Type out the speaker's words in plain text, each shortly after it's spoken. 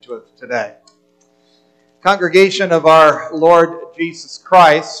with today. Congregation of our Lord Jesus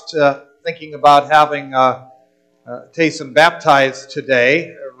Christ, thinking about having Taysom baptized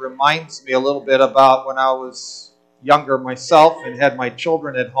today reminds me a little bit about when I was younger myself and had my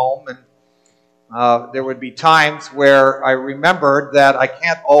children at home, and there would be times where I remembered that I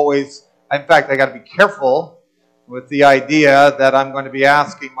can't always, in fact, I got to be careful with the idea that I'm going to be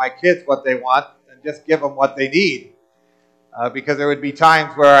asking my kids what they want and just give them what they need. Because there would be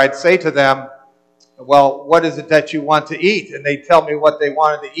times where I'd say to them, well, what is it that you want to eat? And they'd tell me what they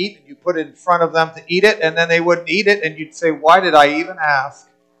wanted to eat, and you put it in front of them to eat it, and then they wouldn't eat it, and you'd say, why did I even ask?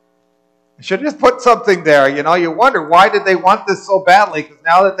 I should have just put something there. You know, you wonder, why did they want this so badly? Because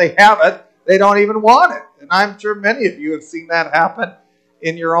now that they have it, they don't even want it. And I'm sure many of you have seen that happen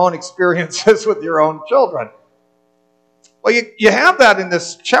in your own experiences with your own children. Well, you have that in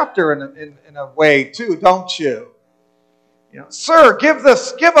this chapter in a way too, don't you? You know, sir, give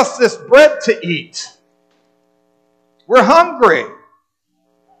us this bread to eat. We're hungry.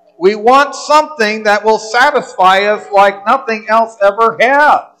 We want something that will satisfy us like nothing else ever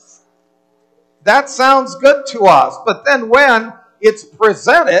has. That sounds good to us. But then when it's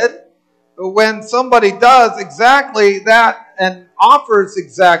presented, when somebody does exactly that and offers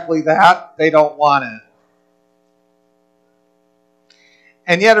exactly that, they don't want it.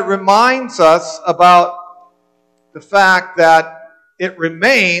 And yet it reminds us about the fact that it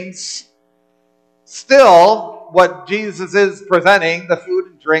remains still what Jesus is presenting, the food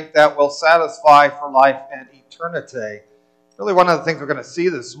and drink that will satisfy for life and eternity. Really, one of the things we're going to see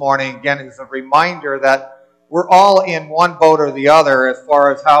this morning, again, is a reminder that we're all in one boat or the other as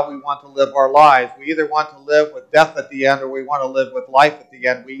far as how we want to live our lives. We either want to live with death at the end or we want to live with life at the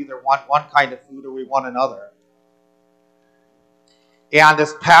end. We either want one kind of food or we want another. And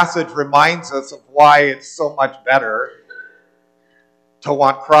this passage reminds us of why it's so much better to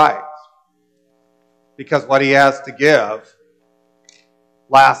want Christ. Because what he has to give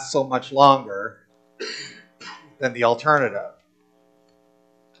lasts so much longer than the alternative.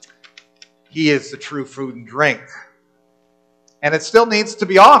 He is the true food and drink. And it still needs to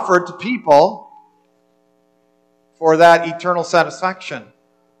be offered to people for that eternal satisfaction.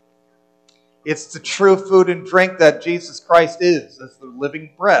 It's the true food and drink that Jesus Christ is. It's the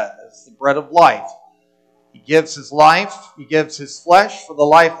living bread. It's the bread of life. He gives his life. He gives his flesh for the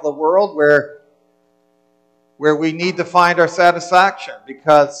life of the world where we need to find our satisfaction.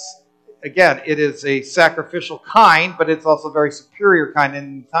 Because, again, it is a sacrificial kind, but it's also a very superior kind. And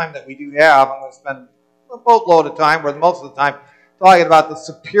in the time that we do have, I'm going to spend a boatload of time, or most of the time, talking about the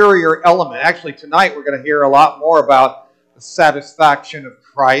superior element. Actually, tonight we're going to hear a lot more about the satisfaction of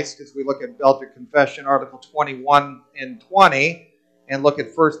Christ as we look at Belgic Confession, Article 21 and 20, and look at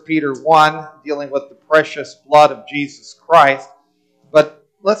 1 Peter 1, dealing with the precious blood of Jesus Christ. But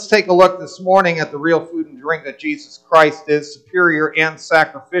let's take a look this morning at the real food and drink that Jesus Christ is, superior and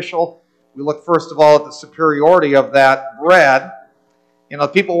sacrificial. We look first of all at the superiority of that bread. You know,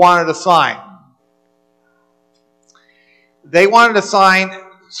 people wanted a sign. They wanted a sign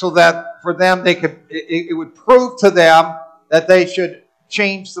so that for them it would prove to them that they should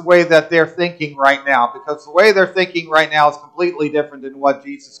change the way that they're thinking right now, because the way they're thinking right now is completely different than what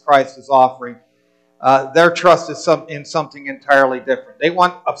Jesus Christ is offering. Their trust is in something entirely different. They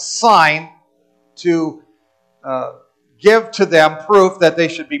want a sign to give to them proof that they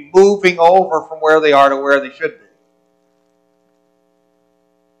should be moving over from where they are to where they should be.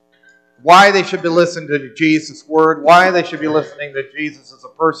 Why they should be listening to Jesus' word, why they should be listening to Jesus as a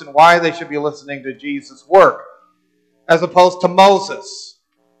person, why they should be listening to Jesus' work, as opposed to Moses.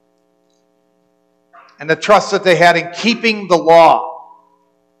 And the trust that they had in keeping the law.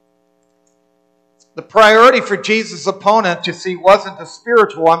 The priority for Jesus' opponent, you see, wasn't a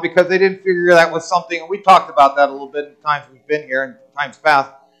spiritual one because they didn't figure that was something, and we talked about that a little bit in times we've been here and times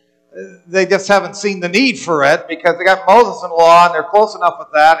past. They just haven't seen the need for it because they got Moses and the law and they're close enough with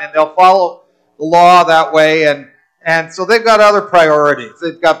that and they'll follow the law that way, and so they've got other priorities.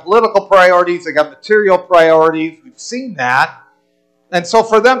 They've got political priorities, they've got material priorities. We've seen that. And so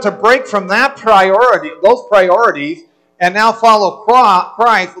for them to break from that priority, those priorities, and now follow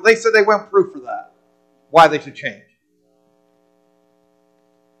Christ, well, they said they weren't proof for that. Why they should change.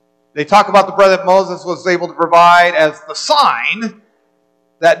 They talk about the bread that Moses was able to provide as the sign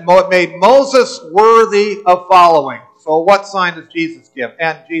that made Moses worthy of following. So what sign does Jesus give?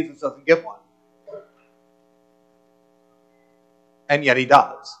 And Jesus doesn't give one. And yet he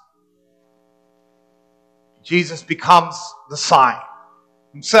does. Jesus becomes the sign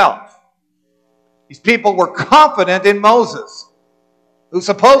himself. These people were confident in Moses, who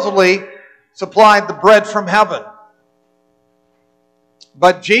supposedly supplied the bread from heaven.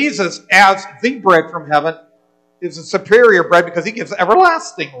 But Jesus, as the bread from heaven, is a superior bread because he gives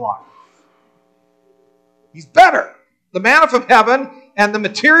everlasting life. He's better. The manna from heaven and the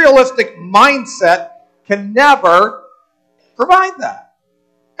materialistic mindset can never provide that.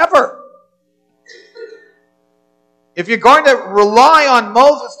 Ever. If you're going to rely on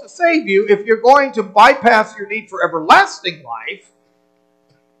Moses to save you, if you're going to bypass your need for everlasting life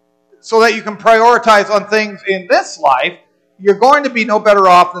so that you can prioritize on things in this life, you're going to be no better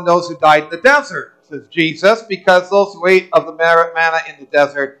off than those who died in the desert, says Jesus, because those who ate of the manna in the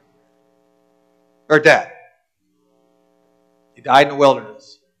desert are dead. He died in the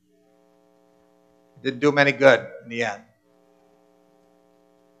wilderness. It didn't do him any good in the end.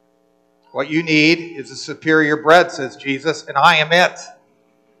 What you need is a superior bread, says Jesus, and I am it.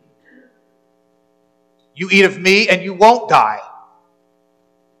 You eat of me and you won't die.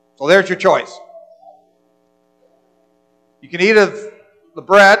 So there's your choice. You can eat of the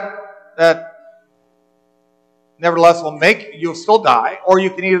bread that nevertheless you'll still die, or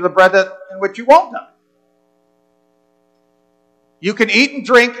you can eat of the bread in which you won't die. You can eat and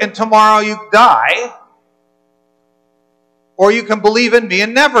drink and tomorrow you die, or you can believe in me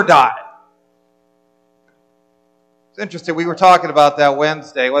and never die. It's interesting. We were talking about that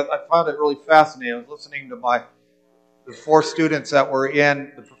Wednesday. I found it really fascinating. I was listening to the 4 students that were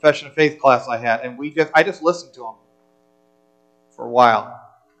in the profession of faith class I had, and I just listened to them for a while.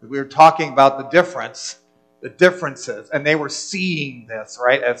 We were talking about the differences, and they were seeing this,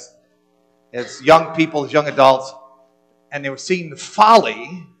 right, as young people, as young adults, and they were seeing the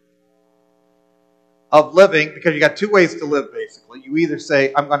folly of living, because you got 2 ways to live, basically. You either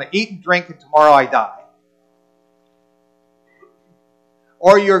say, I'm going to eat and drink and tomorrow I die.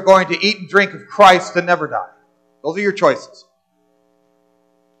 Or you're going to eat and drink of Christ and never die. Those are your choices.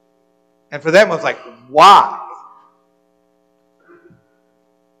 And for them, it was like, why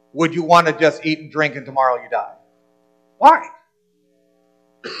would you want to just eat and drink and tomorrow you die? Why?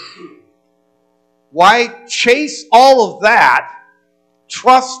 Why chase all of that,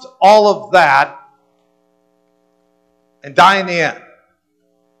 trust all of that, and die in the end?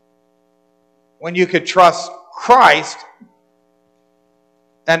 When you could trust Christ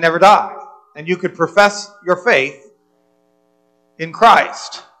and never die. And you could profess your faith in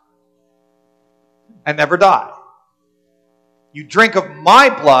Christ and never die. You drink of my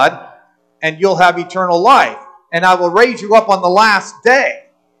blood and you'll have eternal life. And I will raise you up on the last day.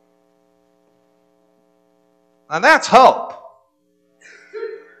 And that's hope.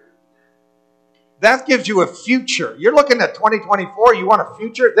 That gives you a future. You're looking at 2024, you want a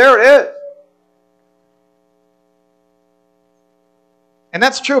future? There it is. And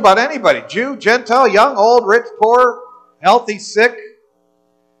that's true about anybody. Jew, Gentile, young, old, rich, poor, healthy, sick,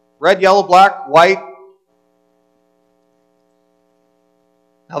 red, yellow, black, white.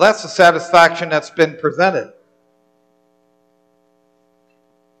 Now that's the satisfaction that's been presented.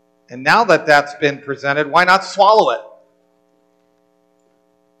 And now that that's been presented, why not swallow it?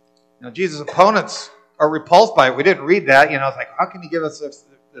 Now Jesus' opponents are repulsed by it. We didn't read that. It's like, how can he give us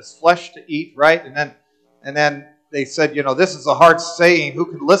this flesh to eat, right? And then they said, this is a hard saying. Who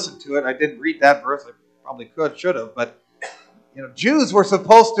can listen to it? I didn't read that verse. I probably should have. But, Jews were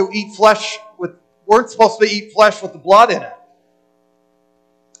supposed to eat weren't supposed to eat flesh with the blood in it.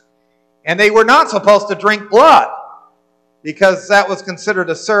 And they were not supposed to drink blood because that was considered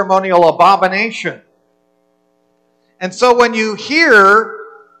a ceremonial abomination. And so when you hear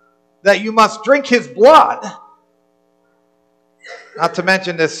that you must drink his blood, not to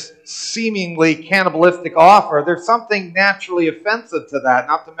mention this seemingly cannibalistic offer, there's something naturally offensive to that,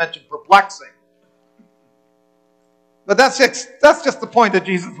 not to mention perplexing. But that's just the point that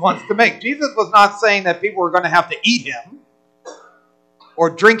Jesus wants to make. Jesus was not saying that people were going to have to eat him or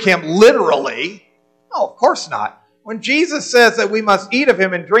drink him literally. No, of course not. When Jesus says that we must eat of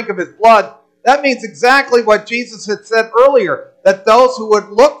him and drink of his blood, that means exactly what Jesus had said earlier, that those who would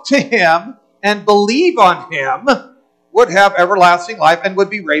look to him and believe on him would have everlasting life and would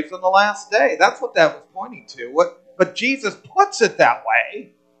be raised on the last day. That's what that was pointing to. But Jesus puts it that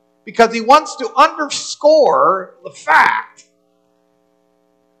way because he wants to underscore the fact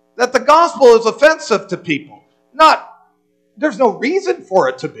that the gospel is offensive to people. There's no reason for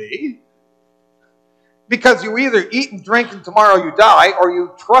it to be. Because you either eat and drink and tomorrow you die, or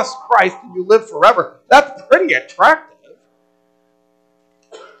you trust Christ and you live forever. That's pretty attractive.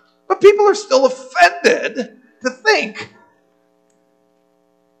 But people are still offended to think.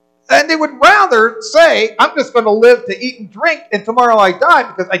 And they would rather say, I'm just going to live to eat and drink and tomorrow I die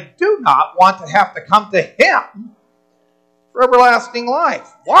because I do not want to have to come to him for everlasting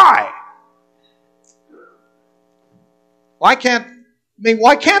life. Why? Why can't mean,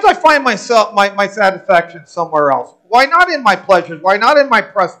 why can't I find my satisfaction somewhere else? Why not in my pleasures? Why not in my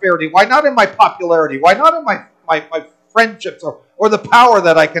prosperity? Why not in my popularity? Why not in my friendships or the power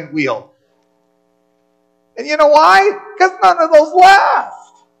that I can wield? And you know why? Because none of those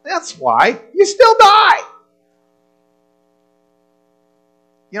last. That's why. You still die.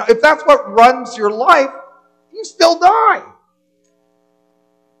 You know, if that's what runs your life, you still die.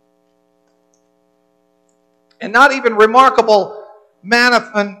 And not even remarkable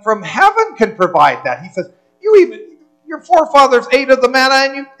manna from heaven can provide that. He says, your forefathers ate of the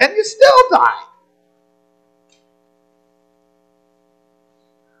manna and you still die.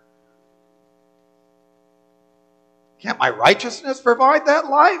 Can't my righteousness provide that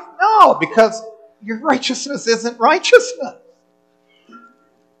life? No, because your righteousness isn't righteousness.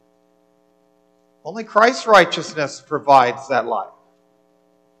 Only Christ's righteousness provides that life.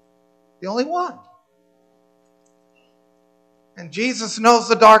 The only one. And Jesus knows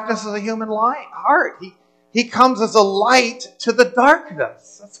the darkness of the human heart. He comes as a light to the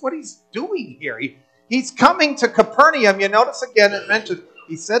darkness. That's what he's doing here. He's coming to Capernaum. You notice again it mentions,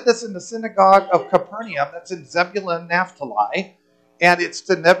 he said this in the synagogue of Capernaum. That's in Zebulun, Naphtali. And it's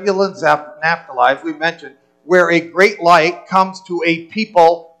to Nebulun, Naphtali, as we mentioned, where a great light comes to a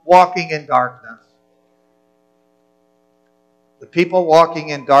people walking in darkness. The people walking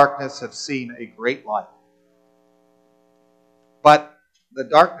in darkness have seen a great light. But the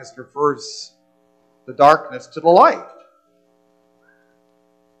darkness prefers the darkness to the light.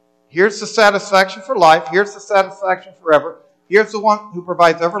 Here's the satisfaction for life. Here's the satisfaction forever. Here's the one who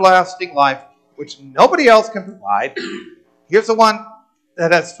provides everlasting life, which nobody else can provide. Here's the one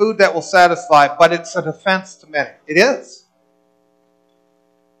that has food that will satisfy, but it's an offense to many. It is.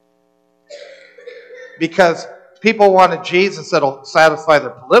 Because people want a Jesus that will satisfy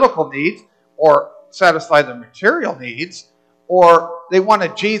their political needs or satisfy their material needs, or they want a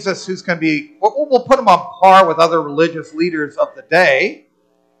Jesus who's going to be, we'll put him on par with other religious leaders of the day.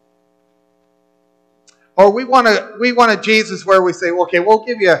 Or we want a Jesus where we say, okay, we'll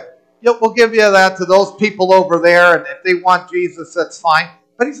give you that to those people over there, and if they want Jesus, that's fine.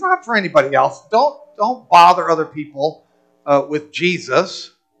 But he's not for anybody else. Don't bother other people with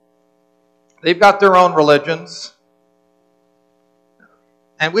Jesus. They've got their own religions.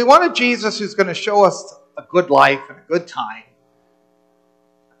 And we want a Jesus who's going to show us a good life and a good time,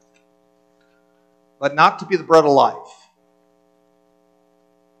 but not to be the bread of life.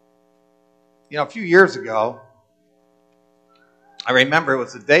 You know, a few years ago, I remember it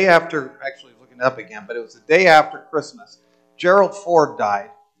was the day after, actually looking it up again, but it was the day after Christmas. Gerald Ford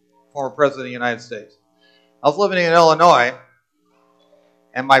died, former president of the United States. I was living in Illinois,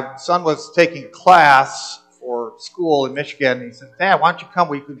 and my son was taking a class for school in Michigan, and he said, Dad, why don't you come?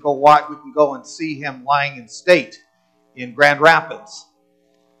 We can go and see him lying in state in Grand Rapids.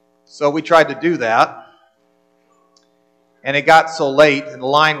 So we tried to do that, and it got so late, and the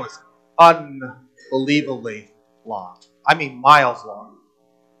line was unbelievably long. I mean, miles long.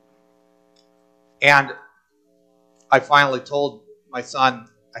 And I finally told my son,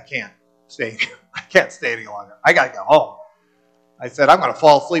 I can't stay any longer. I got to go home. I said, I'm going to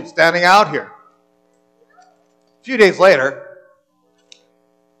fall asleep standing out here. A few days later,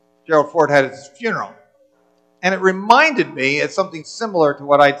 Gerald Ford had his funeral. And it reminded me of something similar to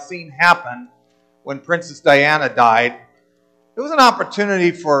what I'd seen happen when Princess Diana died. It was an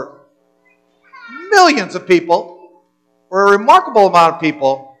opportunity for millions of people, or a remarkable amount of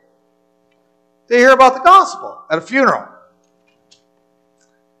people, to hear about the gospel at a funeral.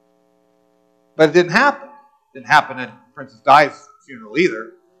 But it didn't happen. It didn't happen at Princess Di's funeral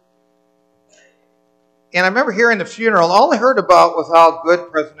either. And I remember hearing the funeral, all I heard about was how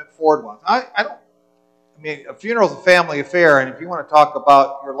good President Ford was. I mean, a funeral's a family affair, and if you want to talk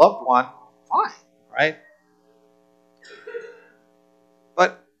about your loved one, fine, right?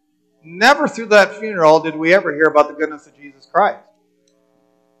 But never through that funeral did we ever hear about the goodness of Jesus Christ.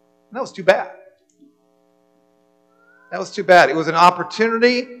 And that was too bad. That was too bad. It was an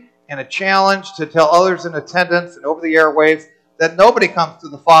opportunity and a challenge to tell others in attendance and over the airwaves that nobody comes to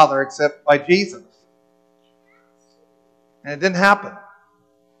the Father except by Jesus. And it didn't happen.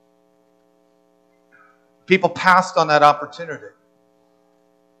 People passed on that opportunity.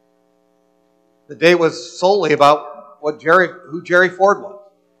 The day was solely about who Jerry Ford was,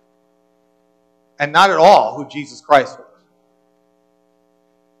 and not at all who Jesus Christ was.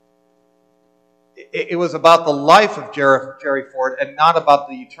 It was about the life of Jerry Ford and not about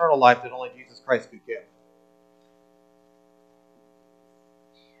the eternal life that only Jesus Christ could give.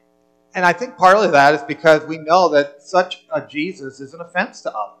 And I think partly that is because we know that such a Jesus is an offense to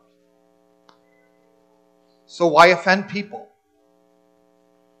others. So why offend people?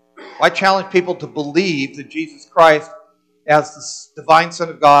 Why challenge people to believe that Jesus Christ, as the divine Son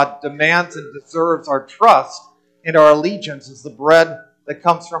of God, demands and deserves our trust and our allegiance as the bread that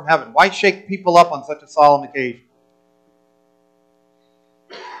comes from heaven? Why shake people up on such a solemn occasion?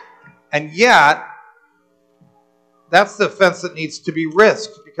 And yet, that's the offense that needs to be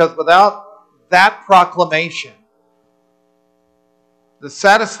risked, because without that proclamation, the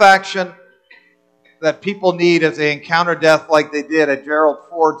satisfaction that people need as they encounter death like they did at Gerald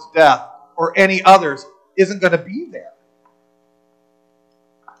Ford's death or any others isn't going to be there.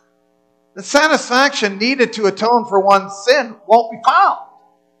 The satisfaction needed to atone for one's sin won't be found.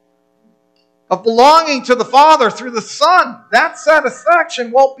 Of belonging to the Father through the Son, that satisfaction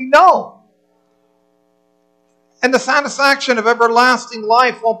won't be known. And the satisfaction of everlasting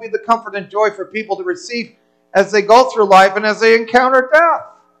life won't be the comfort and joy for people to receive as they go through life and as they encounter death.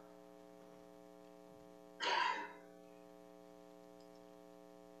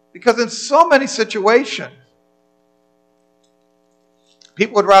 Because in so many situations,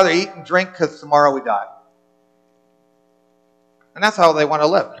 people would rather eat and drink because tomorrow we die. And that's how they want to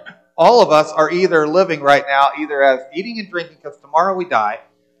live. All of us are either living right now, either as eating and drinking because tomorrow we die,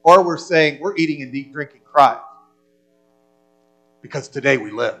 or we're saying we're eating and drinking Christ because today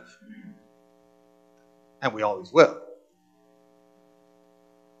we live. And we always will.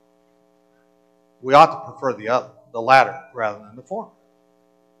 We ought to prefer the latter, rather than the former.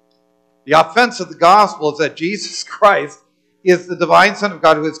 The offense of the gospel is that Jesus Christ is the divine Son of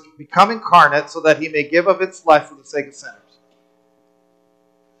God who has become incarnate so that he may give of its life for the sake of sinners.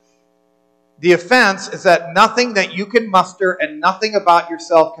 The offense is that nothing that you can muster and nothing about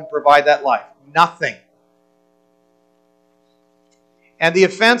yourself can provide that life. Nothing. And the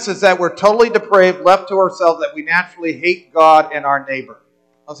offense is that we're totally depraved, left to ourselves, that we naturally hate God and our neighbor.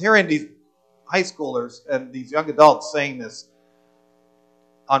 I was hearing these high schoolers and these young adults saying this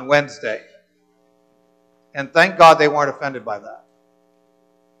on Wednesday. And thank God they weren't offended by that.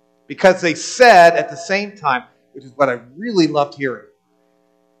 Because they said at the same time, which is what I really loved hearing,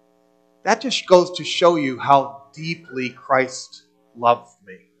 that just goes to show you how deeply Christ loved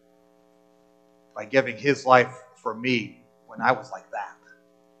me by giving his life for me when I was like that.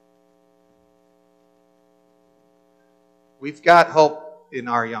 We've got hope in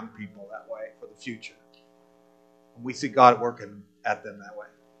our young people that way for the future. And we see God working at them that way.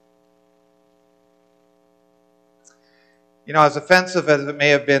 You know, as offensive as it may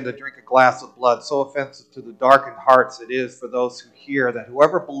have been to drink a glass of blood, so offensive to the darkened hearts it is for those who hear that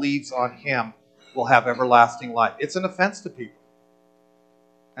whoever believes on him will have everlasting life. It's an offense to people.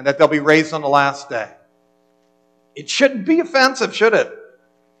 And that they'll be raised on the last day. It shouldn't be offensive, should it?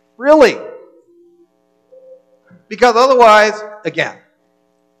 Really? Because otherwise, again,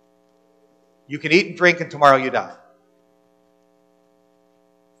 you can eat and drink and tomorrow you die.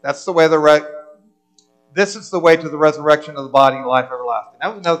 That's the way this is the way to the resurrection of the body and life everlasting.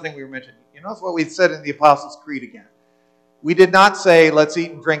 That was another thing we were mentioning. You notice what we said in the Apostles' Creed again. We did not say, let's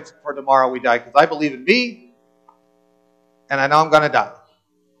eat and drink for tomorrow we die, because I believe in me, and I know I'm going to die.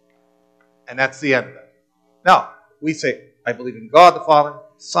 And that's the end of it. No, we say, I believe in God the Father,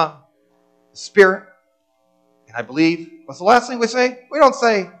 the Son, the Spirit, and I believe. What's the last thing we say? We don't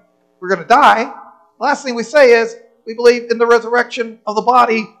say we're going to die. The last thing we say is we believe in the resurrection of the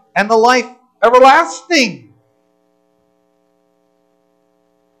body and the life everlasting.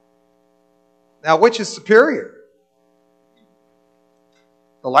 Now, which is superior?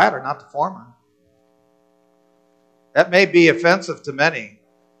 The latter, not the former. That may be offensive to many,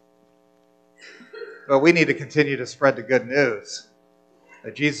 but we need to continue to spread the good news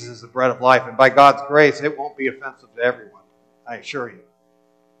that Jesus is the bread of life, and by God's grace, it won't be offensive to everyone, I assure you.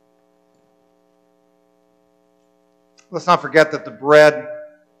 Let's not forget that the bread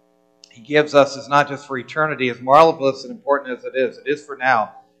he gives us is not just for eternity, as marvelous and important as it is for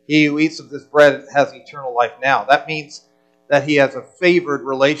now. He who eats of this bread has eternal life now. That means that he has a favored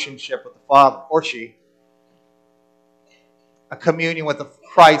relationship with the Father, or she, a communion with the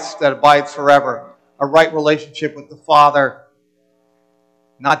Christ that abides forever, a right relationship with the Father,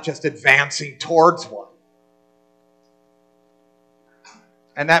 not just advancing towards one.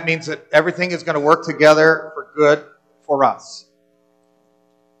 And that means that everything is going to work together for good for us.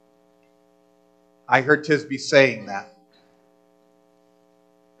 I heard Tisby saying that.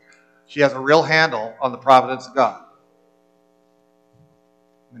 She has a real handle on the providence of God.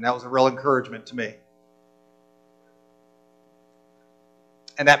 And that was a real encouragement to me.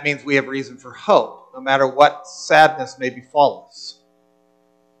 And that means we have reason for hope, no matter what sadness may befall us.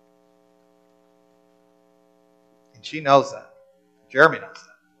 And she knows that. Jeremy knows that.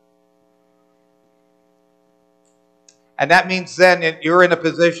 And that means then you're in a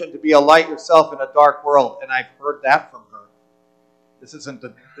position to be a light yourself in a dark world. And I've heard that from her. This isn't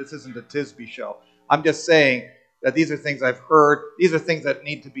a Tisby show. I'm just saying that these are things I've heard. These are things that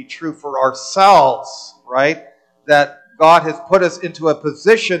need to be true for ourselves, right? That God has put us into a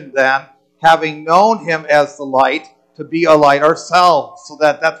position then, having known Him as the light, to be a light ourselves, so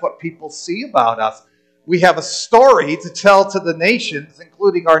that that's what people see about us. We have a story to tell to the nations,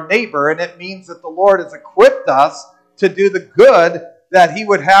 including our neighbor, and it means that the Lord has equipped us to do the good that He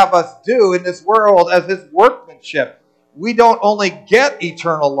would have us do in this world as His workmanship. We don't only get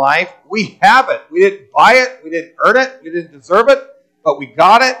eternal life, we have it. We didn't buy it, we didn't earn it, we didn't deserve it, but we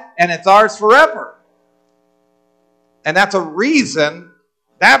got it, and it's ours forever. And that's the reason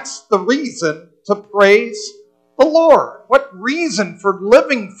to praise the Lord. What reason for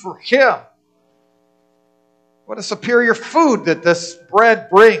living for Him? What a superior food that this bread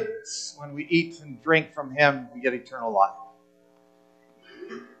brings. When we eat and drink from Him, we get eternal life.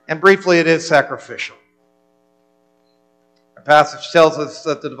 And briefly, it is sacrificial. Our passage tells us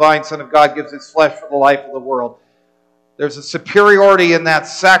that the divine Son of God gives His flesh for the life of the world. There's a superiority in that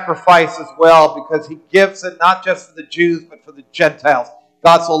sacrifice as well, because He gives it not just for the Jews, but for the Gentiles.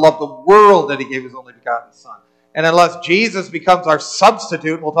 God so loved the world that He gave His only begotten Son. And unless Jesus becomes our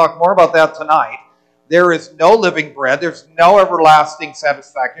substitute, we'll talk more about that tonight, there is no living bread, there's no everlasting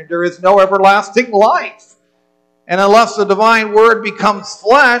satisfaction, there is no everlasting life. And unless the divine Word becomes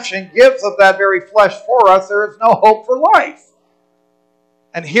flesh and gives of that very flesh for us, there is no hope for life.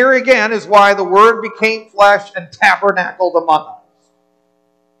 And here again is why the Word became flesh and tabernacled among us.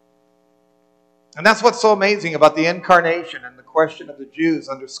 And that's what's so amazing about the incarnation, and the question of the Jews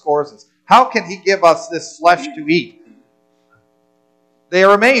underscores this. How can He give us this flesh to eat? They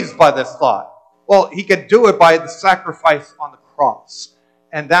are amazed by this thought. Well, He could do it by the sacrifice on the cross.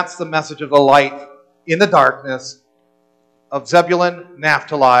 And that's the message of the light in the darkness of Zebulun,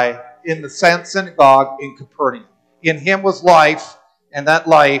 Naphtali, in the synagogue in Capernaum. In Him was life, and that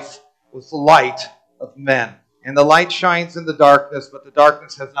life was the light of men. And the light shines in the darkness, but the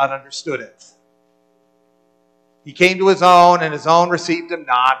darkness has not understood it. He came to His own, and His own received Him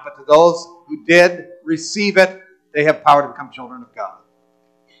not. But to those who did receive it, they have power to become children of God.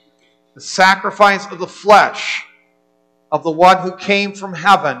 The sacrifice of the flesh of the one who came from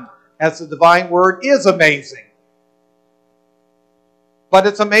heaven as the divine Word is amazing. But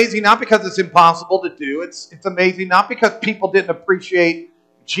it's amazing not because it's impossible to do. It's amazing not because people didn't appreciate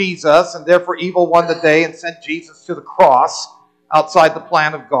Jesus and therefore evil won the day and sent Jesus to the cross outside the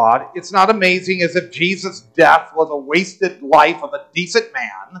plan of God. It's not amazing as if Jesus' death was a wasted life of a decent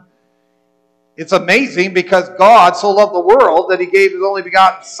man. It's amazing because God so loved the world that He gave His only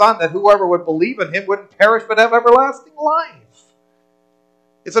begotten Son, that whoever would believe in Him wouldn't perish but have everlasting life.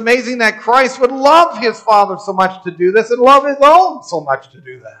 It's amazing that Christ would love His Father so much to do this and love His own so much to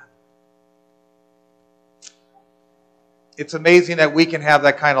do that. It's amazing that we can have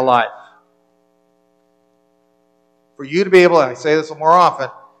that kind of life. For you to be able, I say this more often,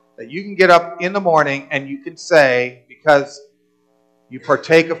 that you can get up in the morning and you can say, because you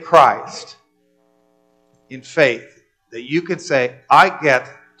partake of Christ in faith, that you can say, I get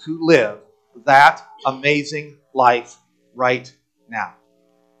to live that amazing life right now.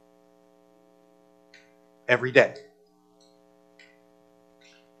 Every day.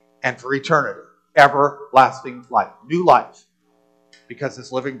 And for eternity. Everlasting life. New life. Because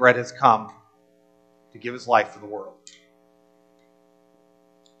this living bread has come to give His life for the world.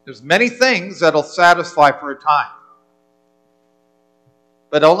 There's many things that'll satisfy for a time.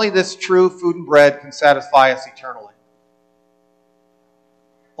 But only this true food and bread can satisfy us eternally.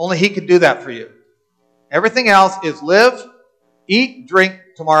 Only He can do that for you. Everything else is live, eat, drink,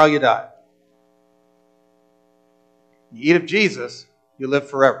 tomorrow you die. You eat of Jesus, you live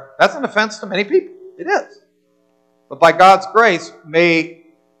forever. That's an offense to many people. It is. But by God's grace, may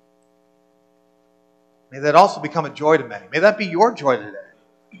that also become a joy to many. May that be your joy today.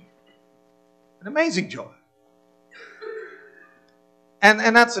 An amazing joy.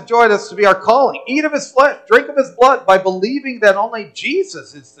 And that's a joy that's to be our calling. Eat of His flesh, drink of His blood, by believing that only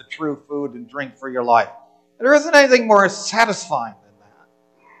Jesus is the true food and drink for your life. There isn't anything more satisfying than that.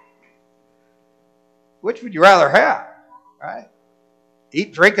 Which would you rather have? Right?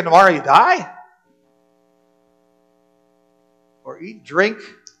 Eat, drink, and tomorrow you die? Or eat, drink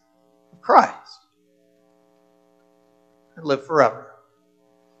of Christ and live forever?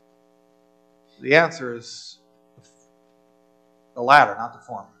 The answer is the latter, not the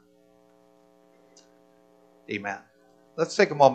former. Amen. Let's take a moment.